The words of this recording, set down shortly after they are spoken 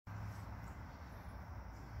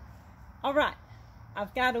All right,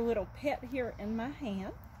 I've got a little pet here in my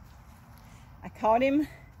hand. I caught him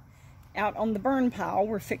out on the burn pile.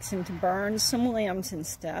 We're fixing to burn some limbs and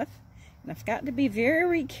stuff. And I've got to be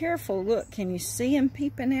very careful. Look, can you see him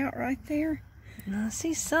peeping out right there? I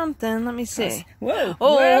see something. Let me see. Whoa.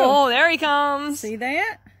 Oh, whoa. there he comes. See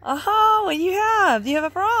that? Oh, what do you have? You have a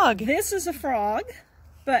frog. This is a frog,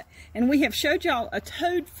 and we have showed y'all a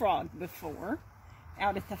toad frog before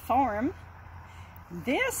out at the farm.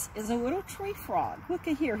 This is a little tree frog. Look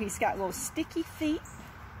at here. He's got little sticky feet.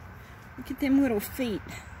 Look at them little feet.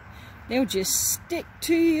 They'll just stick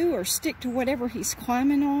to you or stick to whatever he's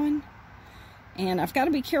climbing on. And I've got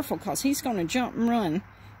to be careful because he's going to jump and run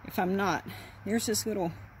if I'm not. There's his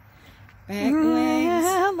little back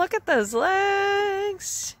legs. Look at those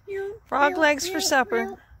legs. Frog legs for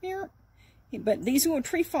supper. But these little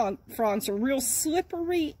tree frogs are real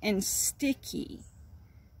slippery and sticky.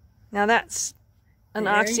 Now that's an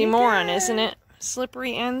oxymoron, isn't it?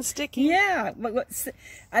 Slippery and sticky? Yeah, but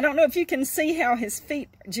I don't know if you can see how his feet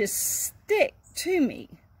just stick to me.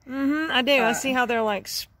 I do. I see how they're like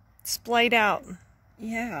splayed out.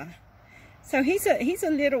 Yeah. So he's a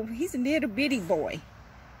little bitty boy.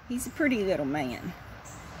 He's a pretty little man.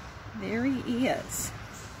 There he is.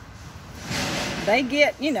 They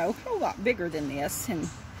get, you know, a whole lot bigger than this, and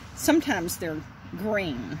sometimes they're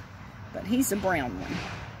green, but he's a brown one.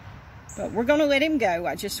 But we're going to let him go.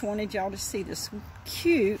 I just wanted y'all to see this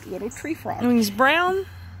cute little tree frog. And he's brown?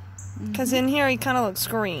 Because in here he kind of looks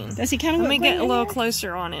green. Does he kind of look green? Let me get a little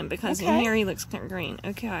closer on him, because in here he looks green.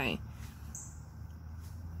 Okay.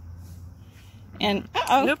 And,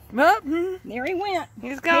 uh-oh. Nope. There he went.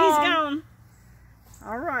 He's gone. He's gone.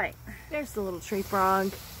 All right. There's the little tree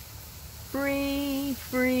frog. Free,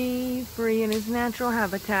 free, free in his natural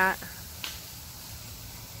habitat.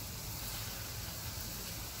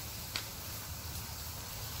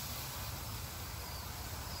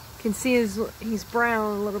 You can see he's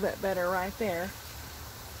brown a little bit better right there.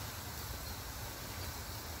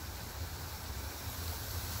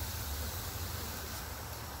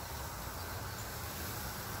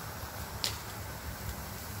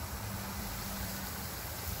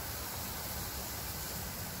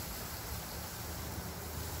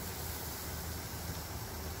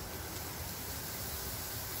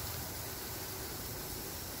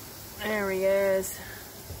 There he is.